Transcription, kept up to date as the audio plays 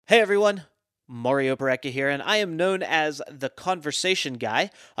Hey everyone, Mario Bareka here, and I am known as the Conversation Guy.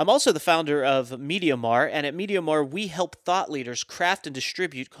 I'm also the founder of MediaMar, and at MediaMar, we help thought leaders craft and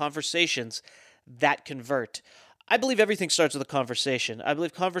distribute conversations that convert. I believe everything starts with a conversation. I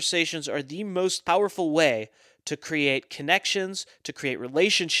believe conversations are the most powerful way to create connections, to create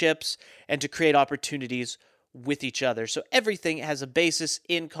relationships, and to create opportunities with each other. So everything has a basis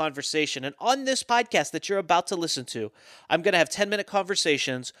in conversation. And on this podcast that you're about to listen to, I'm going to have 10-minute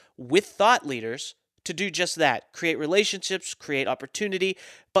conversations with thought leaders to do just that, create relationships, create opportunity,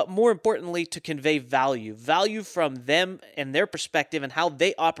 but more importantly, to convey value from them and their perspective and how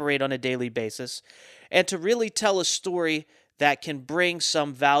they operate on a daily basis, and to really tell a story that can bring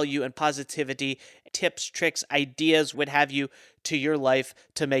some value and positivity, tips, tricks, ideas, what have you, to your life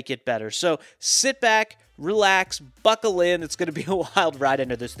to make it better. So sit back, relax, buckle in. It's going to be a wild ride. I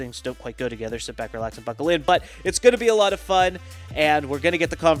know those things don't quite go together. Sit back, relax, and buckle in. But it's going to be a lot of fun, and we're going to get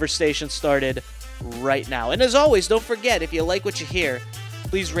the conversation started right now. And as always, don't forget, if you like what you hear,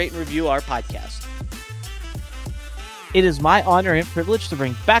 please rate and review our podcast. It is my honor and privilege to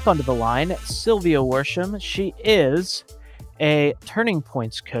bring back onto the line Sylvia Worsham. She is a Turning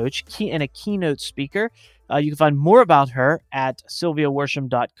Points coach and a keynote speaker. You can find more about her at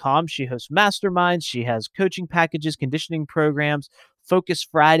sylviaworsham.com. She hosts masterminds. She has coaching packages, conditioning programs, Focus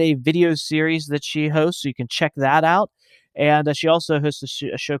Friday video series that she hosts, so you can check that out. And she also hosts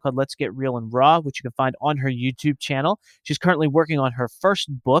a show called Let's Get Real and Raw, which you can find on her YouTube channel. She's currently working on her first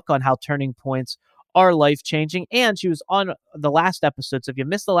book on how turning points are life-changing, and she was on the last episode. So if you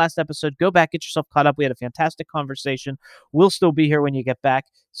missed the last episode, go back, get yourself caught up. We had a fantastic conversation. We'll still be here when you get back.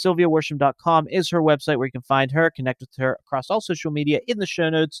 SylviaWorsham.com is her website where you can find her, connect with her across all social media in the show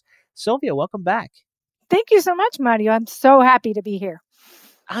notes. Sylvia, welcome back. Thank you so much, Mario. I'm so happy to be here.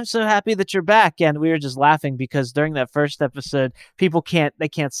 I'm so happy that you're back. And we were just laughing because during that first episode, people can't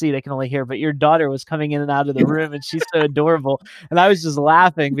see, they can only hear, but your daughter was coming in and out of the room and she's so adorable. And I was just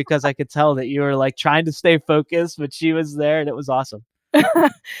laughing because I could tell that you were like trying to stay focused, but she was there and it was awesome.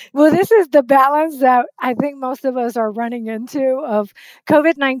 Well, this is the balance that I think most of us are running into of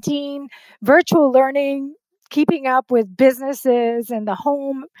COVID-19, virtual learning, keeping up with businesses and the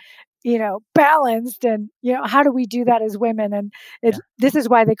home, balanced. And, how do we do that as women? And this is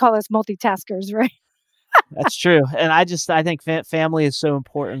why they call us multitaskers, right? That's true. And I think family is so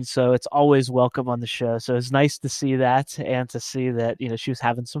important. So it's always welcome on the show. So it's nice to see that and to see that, she was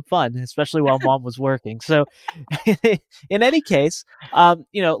having some fun, especially while mom was working. So in any case,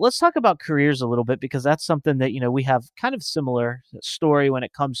 let's talk about careers a little bit, because that's something that, we have kind of similar story when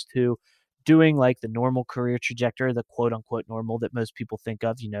it comes to doing like the normal career trajectory, the quote unquote normal that most people think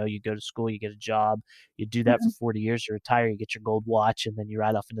of. You go to school, you get a job, you do that for 40 years, you retire, you get your gold watch, and then you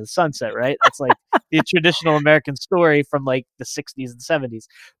ride off into the sunset, right? That's like the traditional American story from like the 60s and 70s.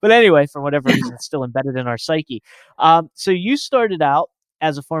 But anyway, for whatever reason, it's still embedded in our psyche. So you started out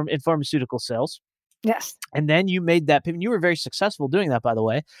as in pharmaceutical sales. Yes. And then you made that pivot. You were very successful doing that, by the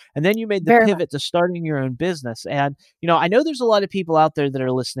way. And then you made the pivot to starting your own business. And, I know there's a lot of people out there that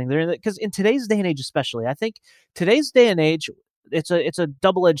are listening there, because in today's day and age, especially, I think today's day and age, it's a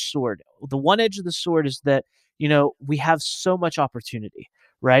double-edged sword. The one edge of the sword is that, we have so much opportunity,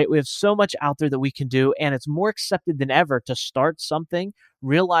 right? We have so much out there that we can do, and it's more accepted than ever to start something,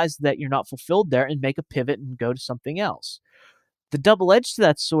 realize that you're not fulfilled there, and make a pivot and go to something else. The double edge to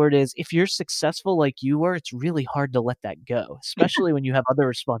that sword is if you're successful like you were, it's really hard to let that go, especially when you have other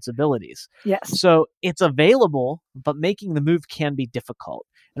responsibilities. Yes. So it's available, but making the move can be difficult.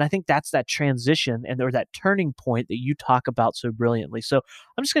 And I think that's that transition or that turning point that you talk about so brilliantly. So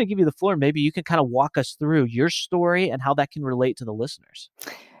I'm just going to give you the floor. Maybe you can kind of walk us through your story and how that can relate to the listeners.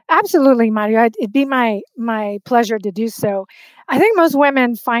 Absolutely, Mario. It'd be my pleasure to do so. I think most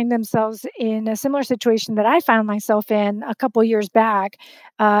women find themselves in a similar situation that I found myself in a couple years back,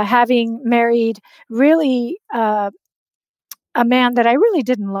 having married really a man that I really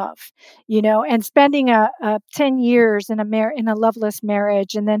didn't love, and spending a 10 years in a loveless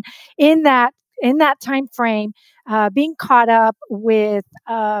marriage, and then in that time frame, being caught up with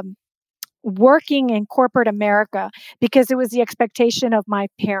working in corporate America because it was the expectation of my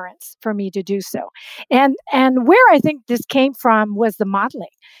parents for me to do so. And where I think this came from was the modeling.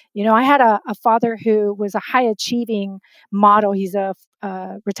 I had a father who was a high achieving model. He's a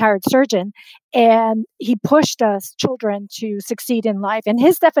retired surgeon, and he pushed us children to succeed in life. And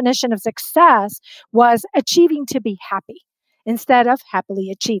his definition of success was achieving to be happy instead of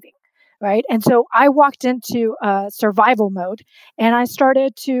happily achieving. Right. And so I walked into survival mode, and I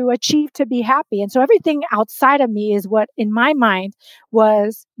started to achieve to be happy. And so everything outside of me is what in my mind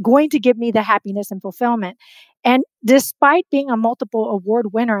was going to give me the happiness and fulfillment. And despite being a multiple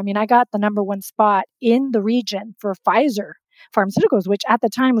award winner, I mean, I got the number one spot in the region for Pfizer Pharmaceuticals, which at the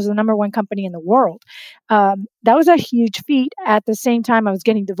time was the number one company in the world. That was a huge feat. At the same time, I was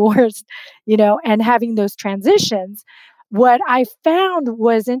getting divorced, and having those transitions. What I found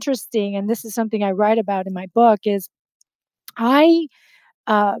was interesting, and this is something I write about in my book, is I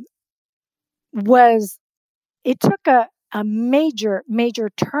uh, was, it took a major, major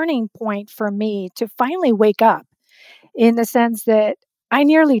turning point for me to finally wake up, in the sense that I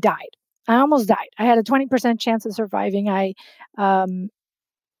nearly died. I almost died. I had a 20% chance of surviving. Um,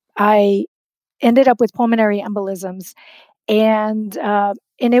 I ended up with pulmonary embolisms, and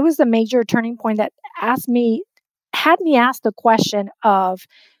it was the major turning point that had me ask the question of,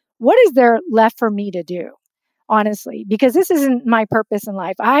 what is there left for me to do? Honestly, because this isn't my purpose in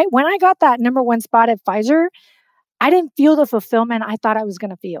life. When I got that number one spot at Pfizer, I didn't feel the fulfillment I thought I was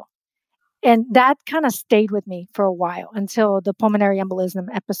going to feel. And that kind of stayed with me for a while until the pulmonary embolism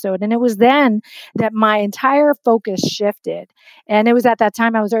episode. And it was then that my entire focus shifted. And it was at that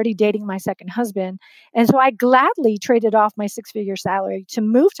time I was already dating my second husband. And so I gladly traded off my 6-figure salary to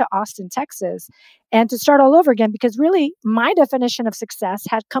move to Austin, Texas, and to start all over again, because really my definition of success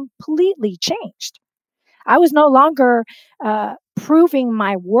had completely changed. I was no longer proving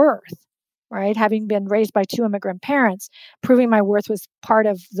my worth, right? Having been raised by two immigrant parents, proving my worth was part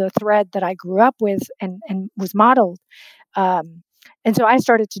of the thread that I grew up with and was modeled. And so I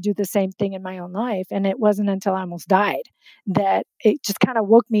started to do the same thing in my own life. And it wasn't until I almost died that it just kind of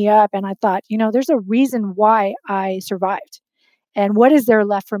woke me up. And I thought, there's a reason why I survived. And what is there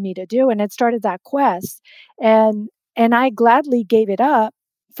left for me to do? And it started that quest. And I gladly gave it up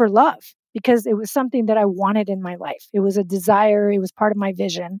for love, because it was something that I wanted in my life. It was a desire. It was part of my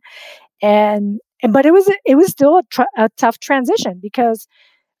vision. But it was still a tough transition, because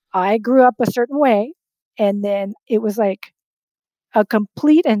I grew up a certain way, and then it was like a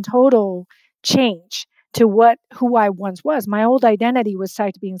complete and total change to who I once was. My old identity was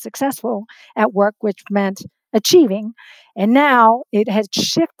tied to being successful at work, which meant achieving, and now it has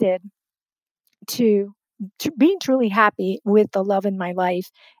shifted to being truly happy with the love in my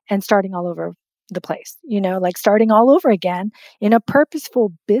life and starting all over the place, like starting all over again in a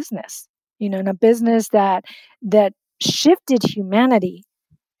purposeful business, in a business that shifted humanity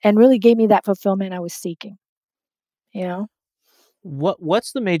and really gave me that fulfillment I was seeking, you know?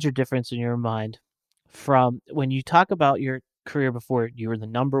 What's the major difference in your mind from when you talk about your career before? You were the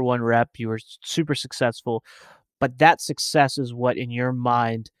number one rep, you were super successful, but that success is what in your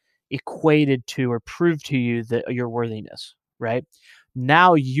mind equated to or proved to you that your worthiness, right?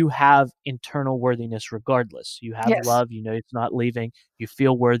 Now you have internal worthiness regardless. You have Yes. love, it's not leaving, you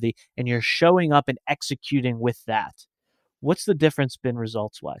feel worthy, and you're showing up and executing with that. What's the difference been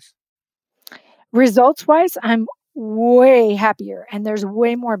results wise? Results wise, I'm way happier, and there's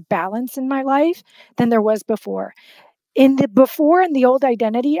way more balance in my life than there was before. In the old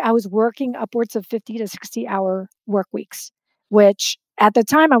identity, I was working upwards of 50 to 60-hour work weeks, which at the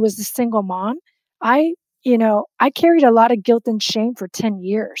time I was a single mom. I, I carried a lot of guilt and shame for 10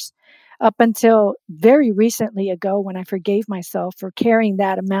 years, up until very recently ago, when I forgave myself for carrying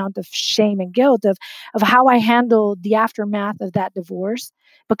that amount of shame and guilt of how I handled the aftermath of that divorce,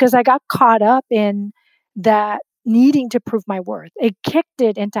 because I got caught up in that needing to prove my worth. It kicked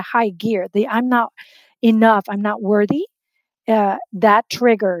it into high gear. I'm not enough. I'm not worthy. That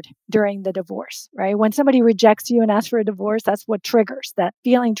triggered during the divorce, right? When somebody rejects you and asks for a divorce, that's what triggers, that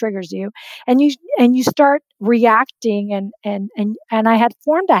feeling triggers you, and you start reacting, and I had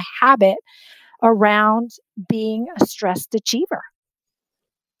formed a habit around being a stressed achiever.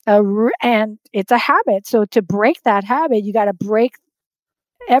 And it's a habit. So to break that habit, you got to break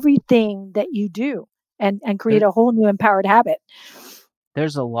everything that you do and create There, a whole new empowered habit.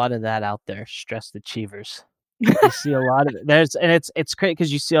 there's a lot of that out there, stressed achievers. You see a lot of it. It's great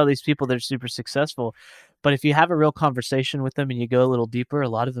because you see all these people that are super successful, but if you have a real conversation with them and you go a little deeper, a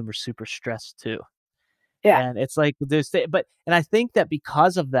lot of them are super stressed too. Yeah. And it's like and I think that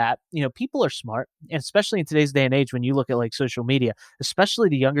because of that, people are smart, and especially in today's day and age, when you look at like social media, especially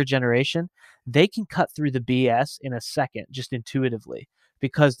the younger generation, they can cut through the BS in a second, just intuitively,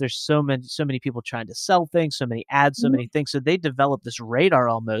 because there's so many people trying to sell things, so many ads, so Mhm. many things. So they develop this radar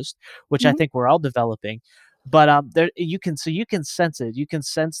almost, which I Mhm. think we're all developing. But there you can sense it. You can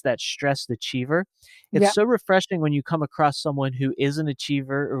sense that stressed achiever. It's Yeah. so refreshing when you come across someone who is an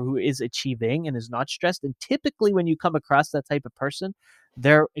achiever or who is achieving and is not stressed. And typically when you come across that type of person,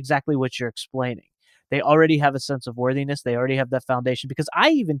 they're exactly what you're explaining. They already have a sense of worthiness. They already have that foundation, because I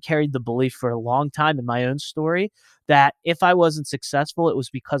even carried the belief for a long time in my own story that if I wasn't successful, it was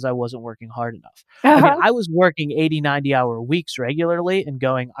because I wasn't working hard enough. I mean, Uh-huh. I was working 80, 90-hour weeks regularly and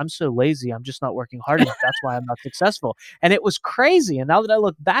going, I'm so lazy. I'm just not working hard enough. That's why I'm not successful. And it was crazy. And now that I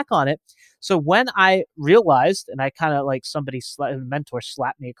look back on it, so when I realized, and I kind of like a mentor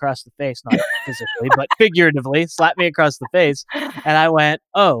slapped me across the face, not physically, but figuratively slapped me across the face. And I went,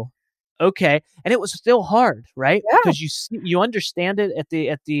 oh, okay. And it was still hard, right? Yeah. Because you understand it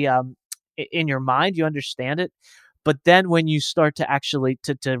in your mind, you understand it. But then when you start to actually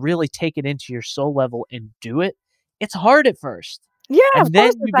to really take it into your soul level and do it, it's hard at first. Yeah, of And course, then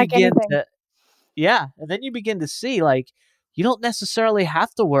it's you like begin anything. to yeah, and then you begin to see, like, you don't necessarily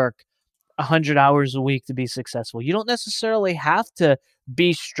have to work 100 hours a week to be successful. You don't necessarily have to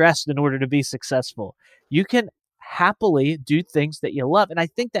be stressed in order to be successful. You can happily do things that you love. And I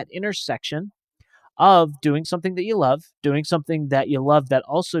think that intersection of doing something that you love, doing something that you love that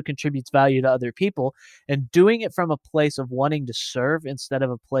also contributes value to other people, and doing it from a place of wanting to serve instead of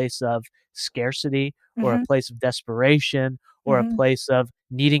a place of scarcity or a Mhm, place of desperation or a mhm. place of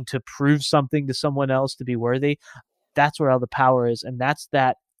needing to prove something to someone else to be worthy. That's where all the power is. And that's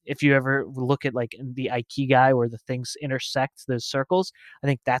that. If you ever look at like in the Ikigai where the things intersect, those circles, I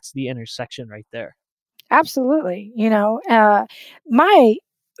think that's the intersection right there. Absolutely, my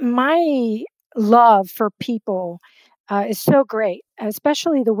my love for people, is so great,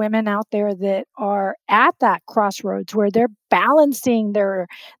 especially the women out there that are at that crossroads where they're balancing their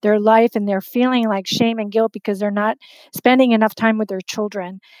life and they're feeling like shame and guilt because they're not spending enough time with their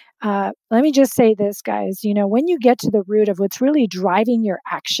children. Let me just say this, guys, when you get to the root of what's really driving your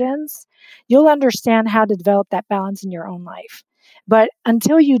actions, you'll understand how to develop that balance in your own life. But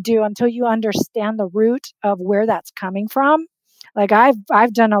until you understand the root of where that's coming from, like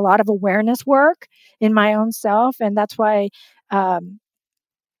I've done a lot of awareness work in my own self, and that's why um,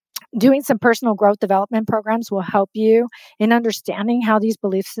 doing some personal growth development programs will help you in understanding how these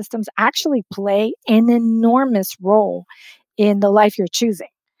belief systems actually play an enormous role in the life you're choosing,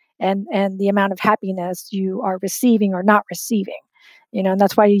 and the amount of happiness you are receiving or not receiving. And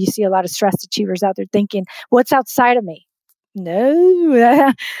that's why you see a lot of stress achievers out there thinking, "What's outside of me?"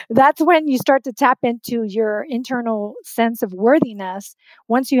 No, that's when you start to tap into your internal sense of worthiness.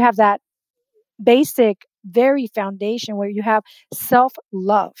 Once you have that basic, very foundation where you have self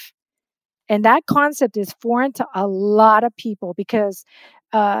love. And that concept is foreign to a lot of people because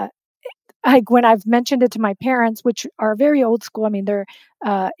uh, like when I've mentioned it to my parents, which are very old school, I mean, they're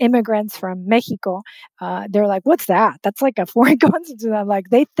immigrants from Mexico. They're like, "What's that?" That's like a foreign concept to them. Like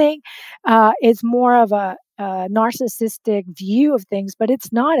they think it's more of a narcissistic view of things, but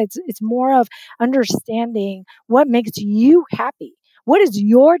it's not. It's more of understanding what makes you happy. What is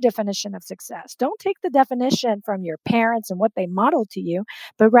your definition of success? Don't take the definition from your parents and what they model to you,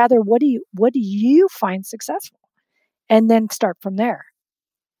 but rather what do you find successful, and then start from there.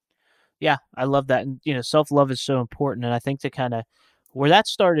 Yeah, I love that. And, self-love is so important. And I think to kind of where that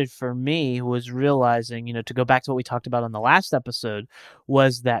started for me was realizing, to go back to what we talked about on the last episode,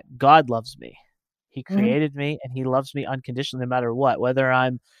 was that God loves me. He Mhm. created me and he loves me unconditionally no matter what, whether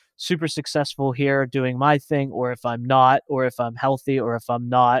I'm super successful here doing my thing, or if I'm not, or if I'm healthy, or if I'm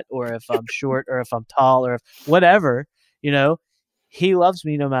not, or if I'm short, or if I'm tall, or if whatever, you know, he loves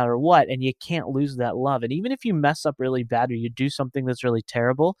me no matter what. And you can't lose that love. And even if you mess up really bad or you do something that's really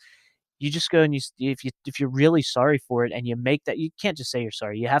terrible, you just go and if you're really sorry for it and you make that, you can't just say you're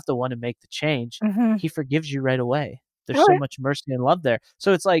sorry. You have to want to make the change. Mhm. He forgives you right away. There's Oh, so yeah. much mercy and love there.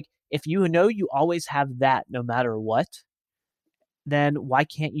 So it's like if you know you always have that no matter what, then why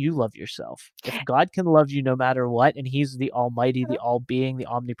can't you love yourself? If God can love you no matter what, and He's the Almighty, the All Being, the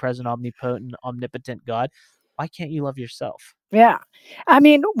omnipresent, omnipotent, omnipotent God, why can't you love yourself? Yeah. I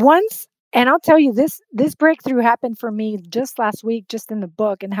mean, once and I'll tell you this breakthrough happened for me just last week, just in the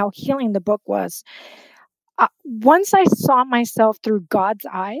book and how healing the book was. Once I saw myself through God's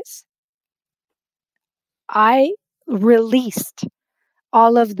eyes, I released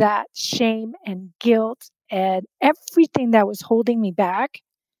all of that shame and guilt, and everything that was holding me back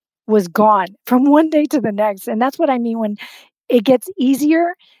was gone from one day to the next. And that's what I mean when it gets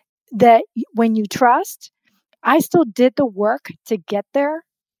easier, that when you trust. I still did the work to get there,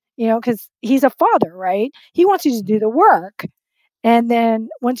 because he's a father, right? He wants you to do Mhm, the work. And then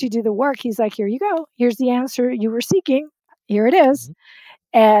once you do the work, he's like, here you go. Here's the answer you were seeking. Here it is.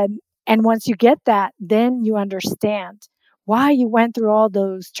 mhm. And once you get that, then you understand why you went through all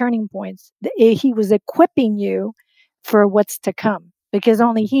those turning points. He was equipping you for what's to come because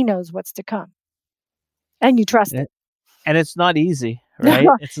only he knows what's to come. And you trust And it. and it's not easy, right?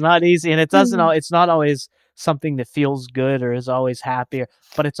 It's not easy, and Mhm. it's not always something that feels good or is always happy,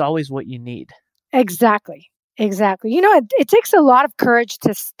 but it's always what you need. Exactly. Exactly. It takes a lot of courage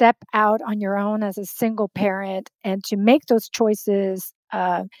to step out on your own as a single parent and to make those choices,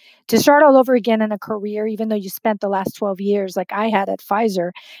 to start all over again in a career, even though you spent the last 12 years like I had at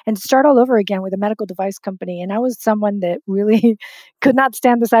Pfizer, and to start all over again with a medical device company. And I was someone that really could not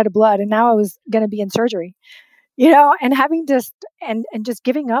stand the sight of blood. And now I was going to be in surgery, and having just and just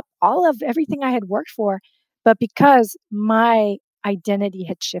giving up all of everything I had worked for, but because my identity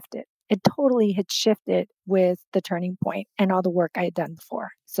had shifted. It totally had shifted with the turning point and all the work I had done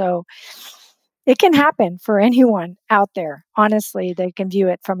before. So it can happen for anyone out there. Honestly, they can view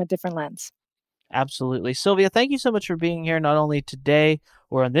it from a different lens. Absolutely. Sylvia, thank you so much for being here, not only today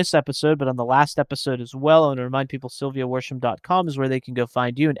or on this episode, but on the last episode as well. I want to remind people sylviaworsham.com is where they can go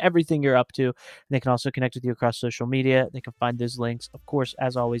find you and everything you're up to. And they can also connect with you across social media. They can find those links, of course,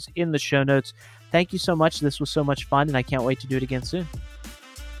 as always, in the show notes. Thank you so much. This was so much fun, and I can't wait to do it again soon.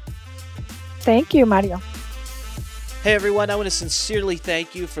 Thank you, Mario. Hey everyone, I want to sincerely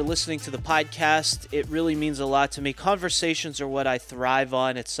thank you for listening to the podcast. It really means a lot to me. Conversations are what I thrive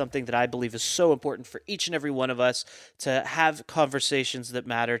on. It's something that I believe is so important for each and every one of us to have conversations that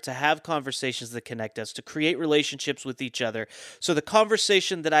matter, to have conversations that connect us, to create relationships with each other. So the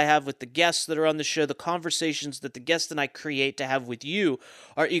conversation that I have with the guests that are on the show, the conversations that the guests and I create to have with you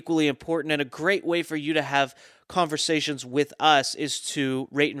are equally important, and a great way for you to have conversations with us is to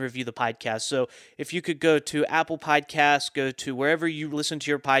rate and review the podcast. So if you could go to Apple Podcasts, go to wherever you listen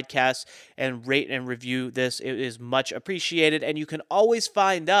to your podcasts and rate and review this, it is much appreciated. And you can always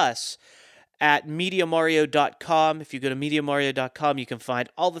find us at MediaMario.com. If you go to MediaMario.com, you can find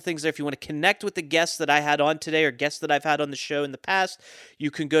all the things there. If you want to connect with the guests that I had on today or guests that I've had on the show in the past,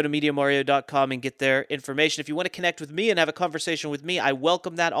 you can go to MediaMario.com and get their information. If you want to connect with me and have a conversation with me, I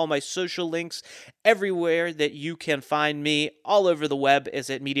welcome that. All my social links, everywhere that you can find me, all over the web,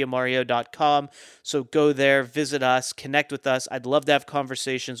 is at MediaMario.com. So go there, visit us, connect with us. I'd love to have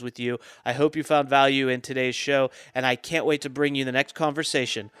conversations with you. I hope you found value in today's show, and I can't wait to bring you the next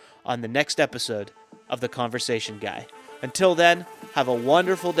conversation on the next episode of The Conversation Guy. Until then, have a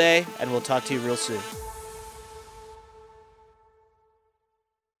wonderful day, and we'll talk to you real soon.